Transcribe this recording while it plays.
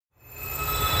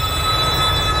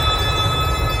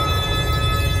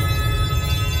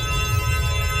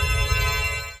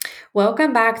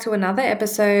Welcome back to another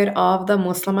episode of the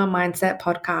Muslimah Mindset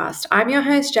Podcast. I'm your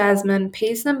host, Jasmine.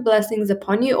 Peace and blessings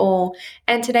upon you all.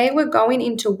 And today we're going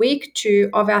into week 2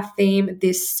 of our theme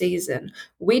this season,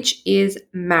 which is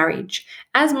marriage.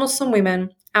 As Muslim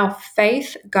women, our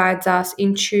faith guides us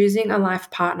in choosing a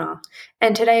life partner.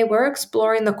 And today we're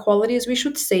exploring the qualities we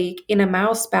should seek in a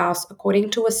male spouse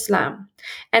according to Islam.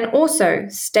 And also,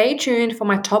 stay tuned for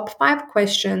my top 5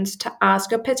 questions to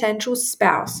ask your potential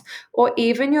spouse or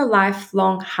even your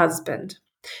lifelong husband.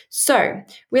 So,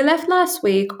 we left last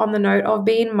week on the note of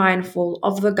being mindful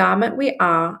of the garment we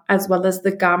are as well as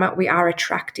the garment we are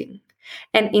attracting.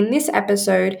 And in this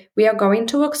episode, we are going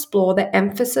to explore the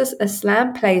emphasis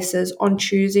Islam places on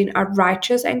choosing a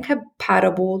righteous and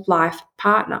compatible life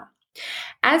partner.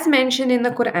 As mentioned in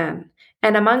the Quran,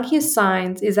 and among his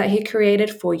signs is that he created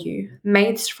for you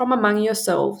mates from among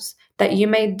yourselves, that you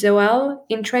may dwell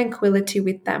in tranquility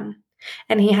with them.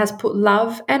 And he has put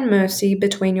love and mercy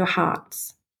between your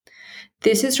hearts.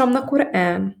 This is from the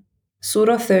Quran,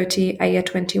 Surah 30, Ayah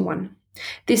 21.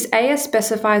 This ayah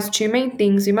specifies 2 main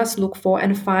things we must look for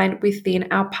and find within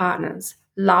our partners: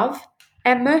 love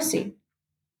and mercy.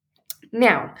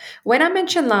 Now, when I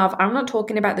mention love, I'm not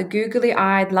talking about the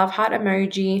googly-eyed love heart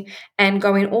emoji and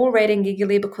going all red and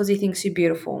giggly because he thinks you're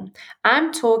beautiful.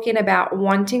 I'm talking about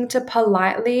wanting to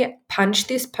politely punch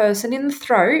this person in the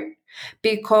throat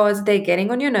because they're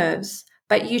getting on your nerves,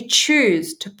 but you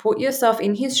choose to put yourself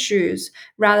in his shoes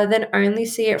rather than only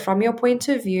see it from your point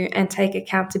of view and take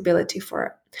accountability for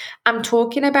it. I'm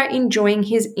talking about enjoying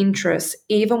his interests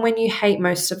even when you hate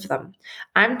most of them.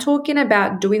 I'm talking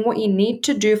about doing what you need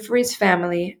to do for his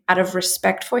family out of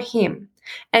respect for him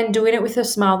and doing it with a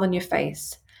smile on your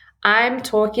face. I'm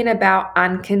talking about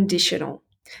unconditional,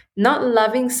 not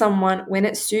loving someone when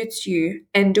it suits you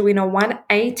and doing a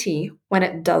 180 when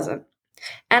it doesn't.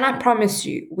 And I promise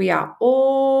you, we are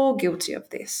all guilty of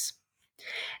this.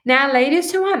 Now,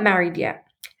 ladies who aren't married yet,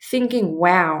 thinking,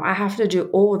 wow, I have to do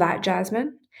all that,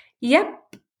 Jasmine.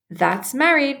 Yep, that's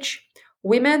marriage.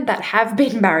 Women that have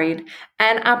been married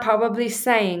and are probably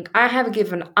saying, I have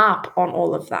given up on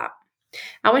all of that.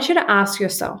 I want you to ask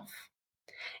yourself,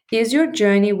 is your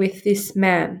journey with this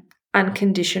man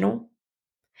unconditional?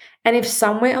 And if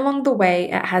somewhere along the way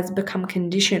it has become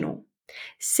conditional,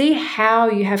 see how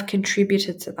you have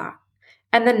contributed to that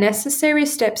and the necessary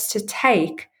steps to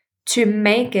take to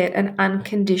make it an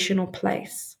unconditional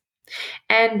place.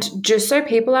 And just so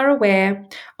people are aware,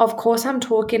 of course, I'm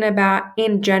talking about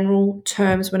in general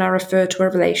terms when I refer to a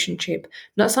relationship,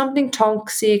 not something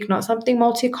toxic, not something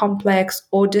multi-complex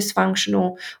or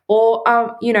dysfunctional or,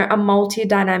 a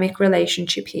multi-dynamic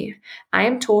relationship here. I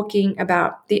am talking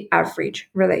about the average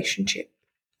relationship.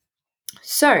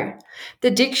 So,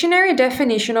 the dictionary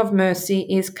definition of mercy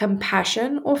is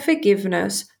compassion or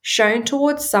forgiveness shown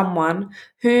towards someone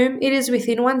whom it is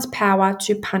within one's power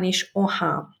to punish or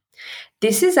harm.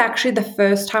 This is actually the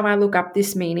first time I look up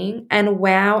this meaning, and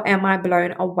wow, am I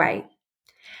blown away.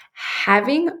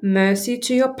 Having mercy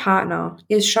to your partner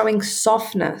is showing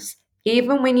softness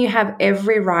even when you have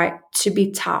every right to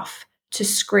be tough, to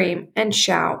scream and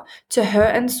shout, to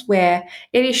hurt and swear.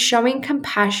 It is showing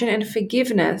compassion and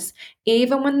forgiveness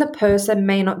even when the person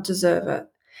may not deserve it.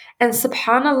 And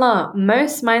subhanAllah,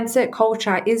 most mindset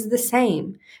culture is the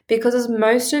same because, as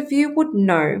most of you would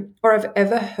know or have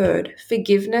ever heard,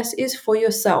 forgiveness is for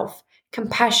yourself.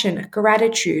 Compassion,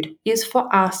 gratitude is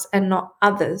for us and not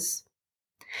others.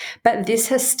 But this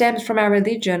has stemmed from our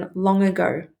religion long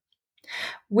ago.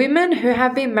 Women who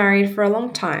have been married for a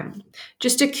long time,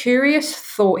 just a curious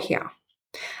thought here.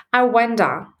 I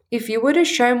wonder if you were to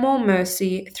show more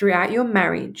mercy throughout your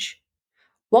marriage,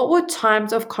 what would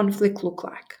times of conflict look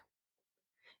like?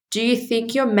 Do you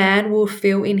think your man will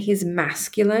feel in his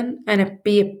masculine and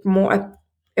be more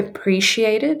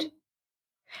appreciated?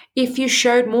 If you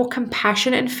showed more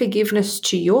compassion and forgiveness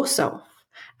to yourself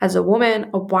as a woman,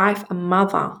 a wife, a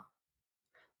mother,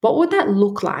 what would that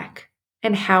look like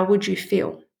and how would you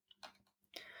feel?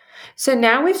 So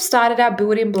now we've started our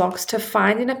building blocks to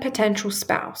finding a potential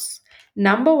spouse.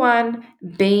 Number 1,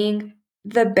 being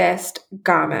the best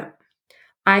garment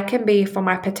I can be for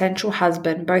my potential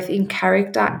husband, both in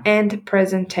character and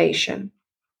presentation.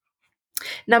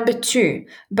 Number 2,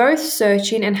 both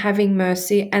searching and having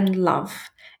mercy and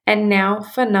love. And now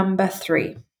for number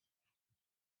 3.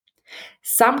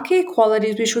 Some key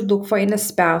qualities we should look for in a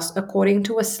spouse according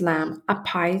to Islam are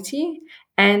piety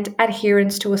and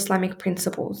adherence to Islamic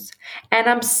principles. And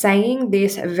I'm saying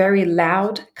this very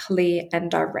loud, clear, and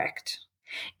direct.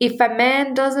 If a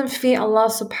man doesn't fear Allah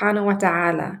subhanahu wa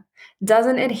ta'ala,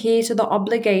 doesn't adhere to the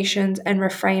obligations and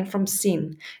refrain from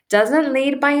sin, doesn't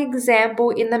lead by example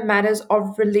in the matters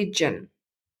of religion,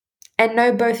 and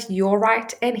know both your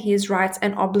right and his rights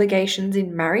and obligations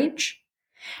in marriage,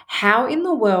 how in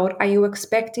the world are you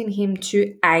expecting him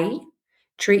to A,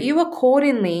 treat you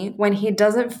accordingly when he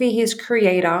doesn't fear his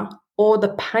creator or the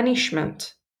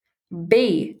punishment,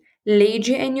 B, lead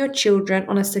you and your children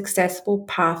on a successful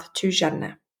path to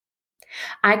Jannah?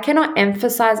 I cannot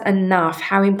emphasize enough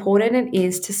how important it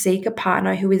is to seek a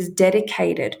partner who is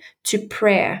dedicated to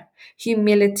prayer,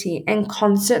 humility, and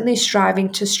constantly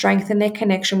striving to strengthen their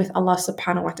connection with Allah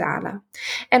subhanahu wa ta'ala.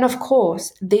 And of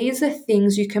course, these are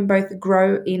things you can both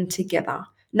grow in together.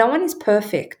 No one is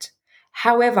perfect.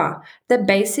 However, the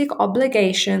basic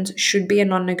obligations should be a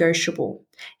non-negotiable.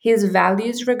 His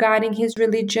values regarding his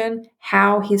religion,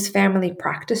 how his family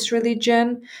practice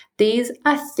religion, these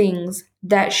are things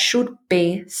that should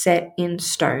be set in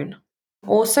stone.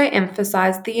 Also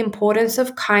emphasize the importance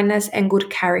of kindness and good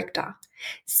character.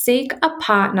 Seek a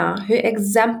partner who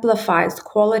exemplifies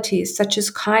qualities such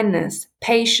as kindness,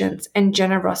 patience, and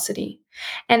generosity.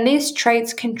 And these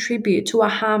traits contribute to a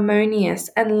harmonious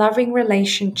and loving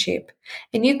relationship.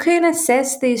 And you can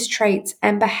assess these traits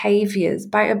and behaviors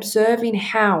by observing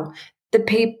how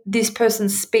this person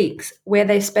speaks, where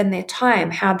they spend their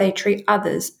time, how they treat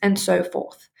others, and so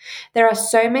forth. There are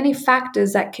so many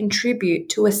factors that contribute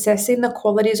to assessing the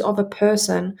qualities of a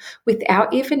person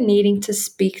without even needing to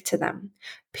speak to them.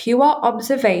 Pure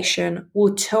observation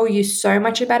will tell you so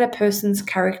much about a person's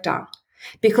character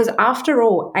because, after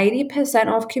all, 80%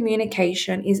 of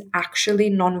communication is actually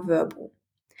nonverbal.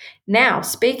 Now,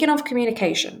 speaking of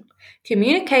communication,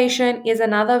 communication is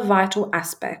another vital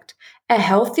aspect. A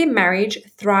healthy marriage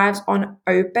thrives on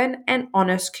open and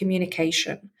honest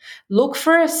communication. Look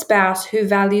for a spouse who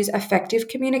values effective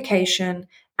communication,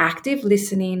 active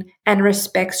listening, and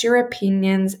respects your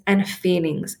opinions and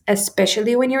feelings,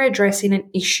 especially when you're addressing an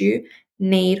issue,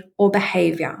 need, or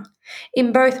behavior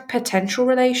in both potential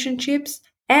relationships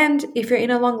and if you're in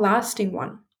a long lasting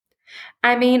one.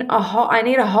 I need a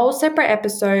whole separate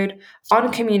episode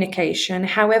on communication.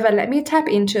 However, let me tap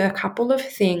into a couple of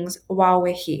things while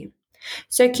we're here.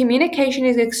 So, communication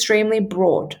is extremely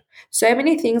broad. So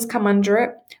many things come under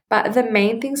it, but the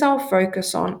main things I'll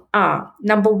focus on are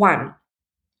number one,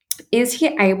 is he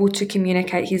able to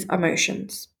communicate his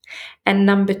emotions? And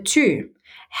number two,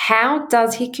 how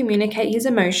does he communicate his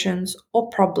emotions or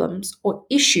problems or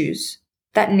issues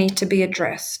that need to be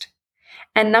addressed?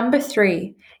 And number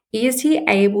three, is he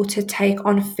able to take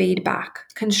on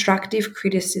feedback, constructive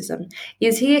criticism?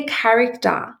 Is he a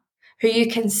character who you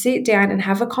can sit down and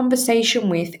have a conversation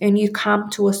with and you come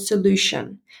to a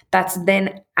solution that's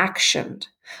then actioned?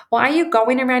 Or are you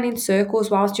going around in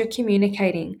circles whilst you're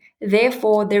communicating?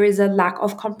 Therefore, there is a lack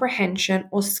of comprehension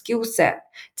or skill set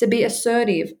to be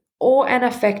assertive or an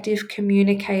effective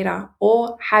communicator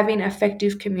or having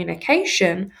effective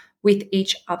communication with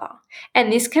each other.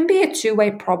 And this can be a two-way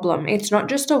problem. It's not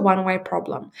just a one-way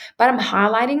problem. But I'm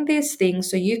highlighting these things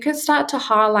so you can start to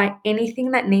highlight anything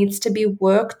that needs to be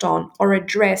worked on or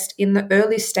addressed in the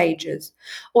early stages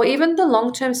or even the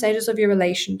long-term stages of your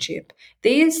relationship.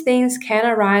 These things can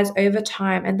arise over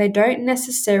time and they don't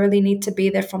necessarily need to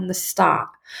be there from the start.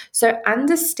 So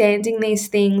understanding these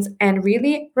things and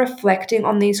really reflecting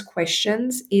on these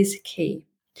questions is key.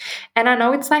 And I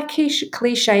know it's like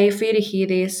cliche for you to hear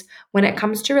this. When it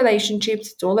comes to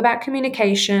relationships, it's all about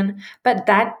communication, but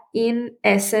that in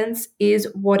essence is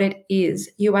what it is.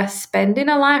 You are spending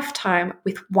a lifetime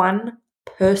with one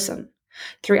person.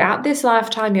 Throughout this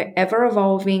lifetime, you're ever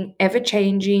evolving, ever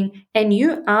changing, and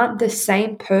you aren't the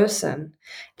same person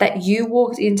that you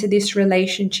walked into this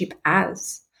relationship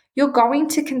as. You're going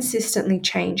to consistently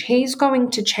change. He's going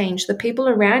to change. The people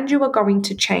around you are going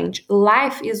to change.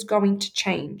 Life is going to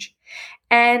change.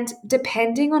 And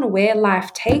depending on where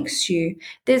life takes you,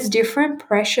 there's different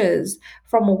pressures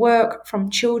from work, from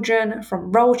children,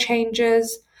 from role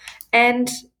changes, and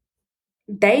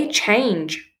they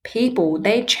change people,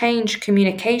 they change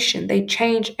communication, they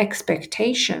change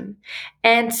expectation.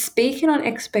 And speaking on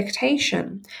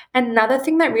expectation, another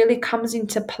thing that really comes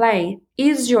into play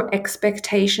is your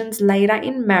expectations later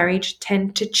in marriage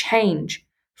tend to change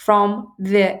from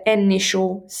the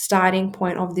initial starting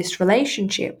point of this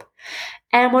relationship.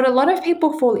 And what a lot of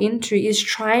people fall into is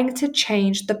trying to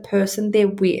change the person they're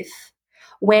with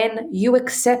when you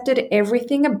accepted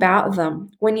everything about them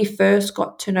when you first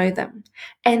got to know them.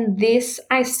 And this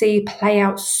I see play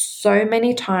out so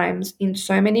many times in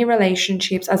so many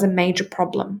relationships as a major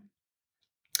problem.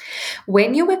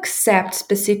 When you accept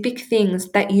specific things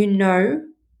that you know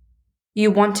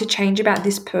you want to change about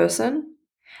this person?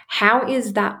 How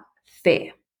is that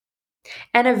fair?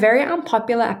 And a very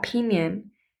unpopular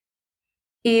opinion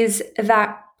is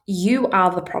that you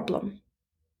are the problem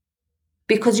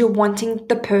because you're wanting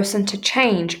the person to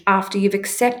change after you've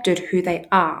accepted who they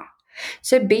are.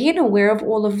 So, being aware of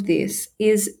all of this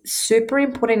is super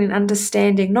important in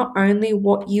understanding not only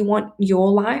what you want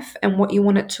your life and what you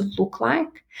want it to look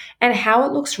like and how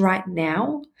it looks right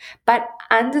now, but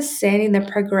understanding the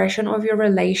progression of your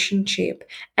relationship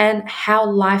and how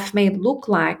life may look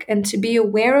like, and to be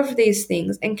aware of these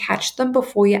things and catch them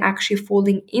before you're actually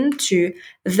falling into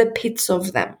the pits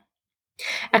of them.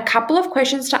 A couple of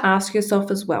questions to ask yourself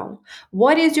as well.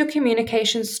 What is your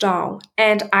communication style?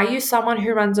 And are you someone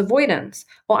who runs avoidance?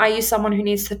 Or are you someone who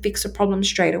needs to fix a problem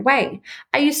straight away?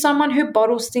 Are you someone who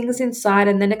bottles things inside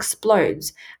and then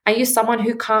explodes? Are you someone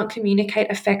who can't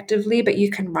communicate effectively but you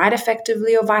can write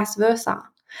effectively, or vice versa?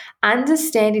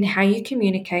 Understanding how you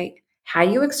communicate, how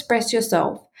you express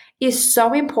yourself is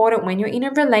so important when you're in a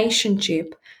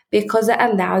relationship because it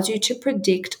allows you to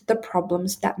predict the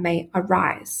problems that may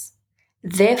arise.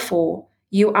 Therefore,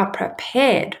 you are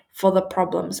prepared for the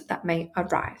problems that may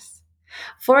arise.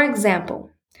 For example,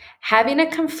 having a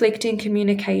conflicting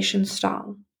communication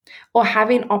style or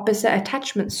having opposite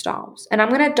attachment styles. And I'm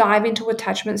going to dive into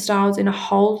attachment styles in a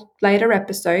whole later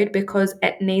episode because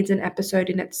it needs an episode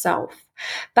in itself.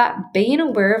 But being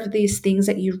aware of these things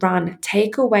that you run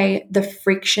take away the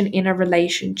friction in a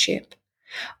relationship.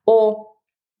 Or,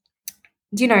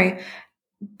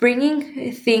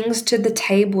 bringing things to the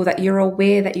table that you're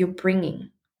aware that you're bringing,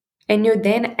 and you're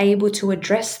then able to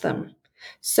address them.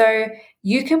 So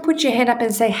you can put your hand up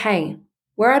and say, hey,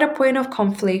 we're at a point of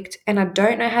conflict and I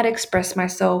don't know how to express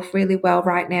myself really well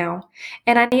right now.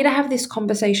 And I need to have this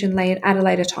conversation at a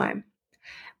later time.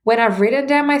 When I've written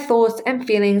down my thoughts and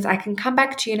feelings, I can come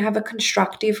back to you and have a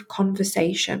constructive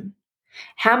conversation.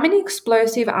 How many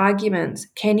explosive arguments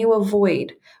can you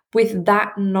avoid with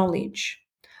that knowledge?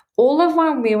 All of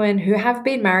my women who have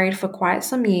been married for quite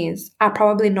some years are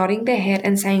probably nodding their head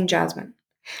and saying, Jasmine,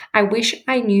 I wish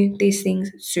I knew these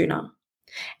things sooner.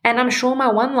 And I'm sure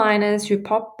my one-liners who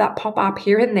pop up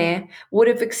here and there would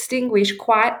have extinguished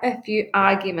quite a few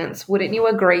arguments. Wouldn't you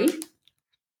agree?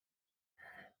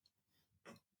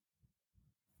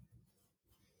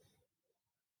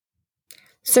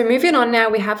 So moving on now,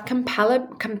 we have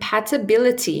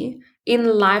compatibility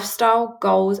in lifestyle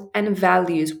goals and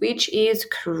values, which is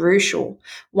crucial.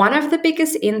 One of the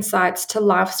biggest insights to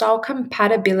lifestyle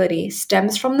compatibility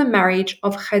stems from the marriage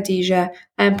of Khadijah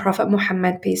and Prophet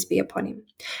Muhammad, peace be upon him.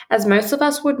 As most of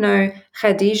us would know,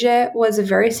 Khadijah was a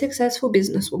very successful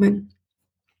businesswoman.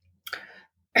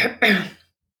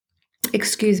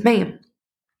 Excuse me.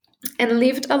 And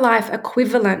lived a life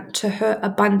equivalent to her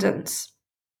abundance.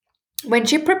 When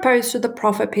she proposed to the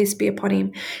Prophet, peace be upon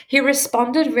him, he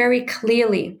responded very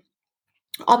clearly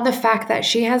on the fact that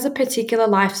she has a particular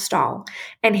lifestyle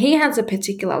and he has a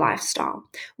particular lifestyle,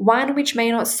 one which may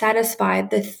not satisfy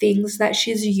the things that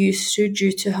she's used to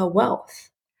due to her wealth.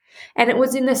 And it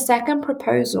was in the second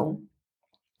proposal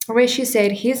where she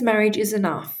said his marriage is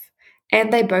enough,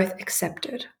 and they both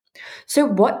accepted. So,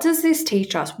 what does this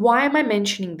teach us? Why am I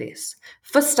mentioning this?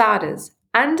 For starters,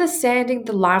 understanding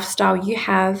the lifestyle you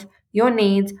have, your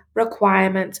needs,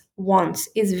 requirements, wants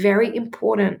is very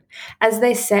important as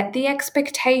they set the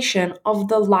expectation of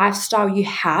the lifestyle you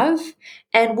have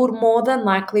and would more than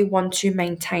likely want to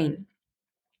maintain.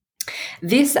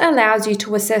 This allows you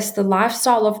to assess the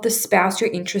lifestyle of the spouse you're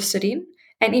interested in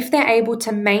and if they're able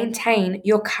to maintain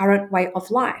your current way of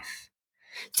life.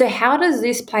 So, how does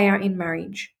this play out in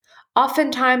marriage?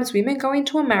 Oftentimes, women go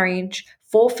into a marriage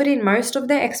forfeiting most of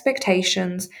their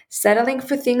expectations, settling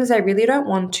for things they really don't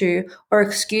want to, or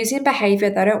excusing behavior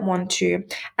they don't want to,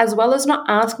 as well as not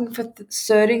asking for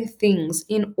certain things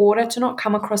in order to not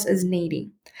come across as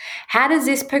needy. How does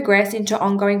this progress into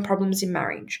ongoing problems in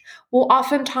marriage? Well,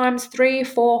 oftentimes 3,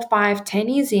 4, 5, 10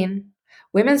 years in,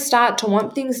 women start to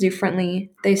want things differently.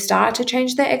 They start to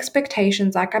change their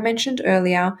expectations, like I mentioned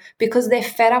earlier, because they're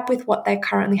fed up with what they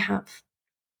currently have.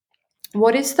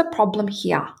 What is the problem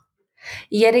here?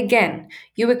 Yet again,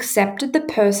 you accepted the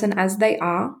person as they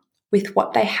are with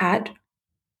what they had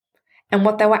and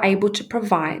what they were able to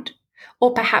provide,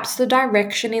 or perhaps the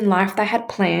direction in life they had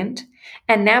planned,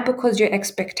 and now because your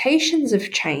expectations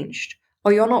have changed,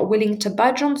 or you're not willing to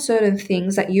budge on certain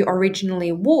things that you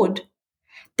originally would,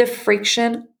 the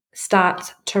friction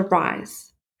starts to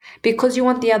rise because you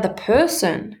want the other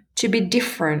person to be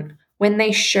different when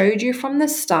they showed you from the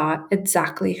start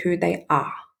exactly who they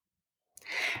are.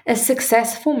 A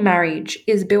successful marriage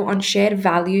is built on shared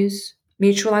values,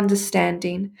 mutual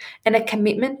understanding, and a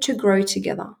commitment to grow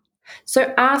together.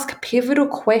 So ask pivotal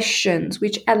questions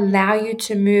which allow you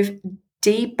to move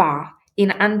deeper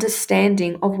in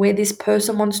understanding of where this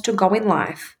person wants to go in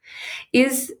life.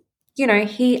 Is,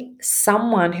 he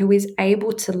someone who is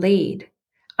able to lead?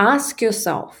 Ask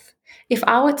yourself, if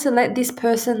I were to let this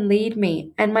person lead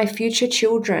me and my future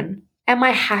children, am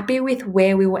I happy with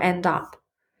where we will end up?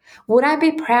 Would I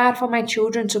be proud for my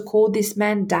children to call this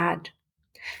man dad?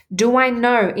 Do I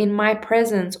know in my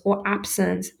presence or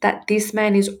absence that this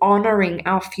man is honoring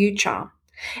our future?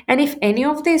 And if any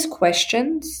of these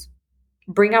questions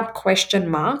bring up question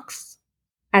marks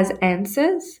as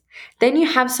answers, then you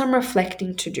have some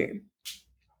reflecting to do.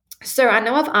 So I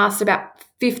know I've asked about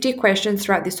 50 questions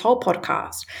throughout this whole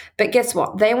podcast, but guess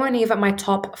what? They weren't even my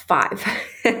top 5.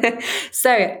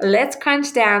 So let's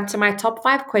crunch down to my top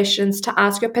 5 questions to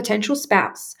ask your potential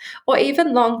spouse or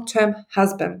even long-term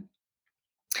husband.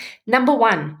 Number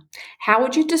 1, how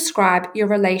would you describe your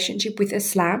relationship with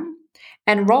Islam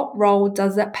and what role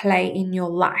does it play in your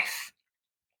life?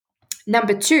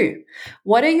 Number 2,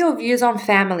 what are your views on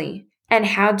family and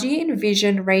how do you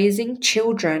envision raising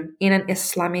children in an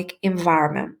Islamic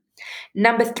environment?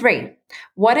 Number 3,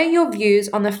 what are your views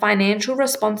on the financial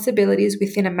responsibilities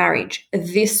within a marriage?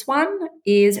 This one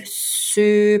is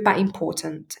super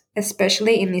important,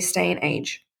 especially in this day and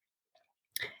age.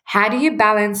 How do you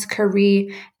balance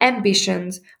career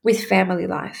ambitions with family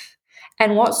life?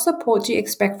 And what support do you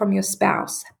expect from your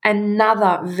spouse?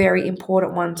 Another very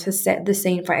important one to set the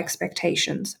scene for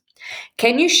expectations.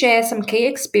 Can you share some key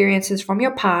experiences from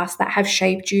your past that have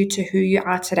shaped you to who you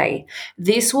are today?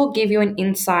 This will give you an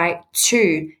insight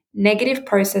to negative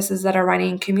processes that are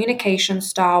running communication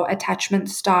style, attachment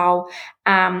style.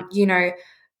 Are they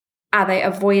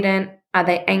avoidant? Are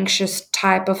they anxious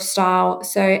type of style?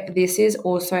 So this is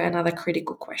also another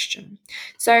critical question.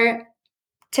 So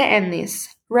to end this,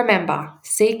 remember,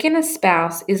 seeking a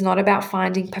spouse is not about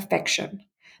finding perfection,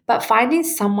 but finding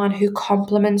someone who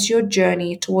complements your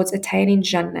journey towards attaining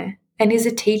Jannah and is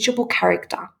a teachable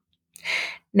character.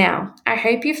 Now, I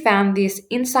hope you found this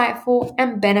insightful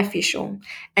and beneficial.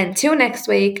 Until next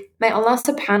week, may Allah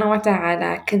subhanahu wa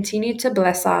ta'ala continue to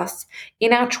bless us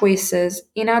in our choices,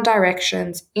 in our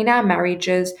directions, in our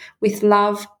marriages with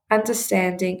love,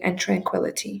 understanding, and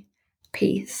tranquility.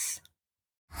 Peace.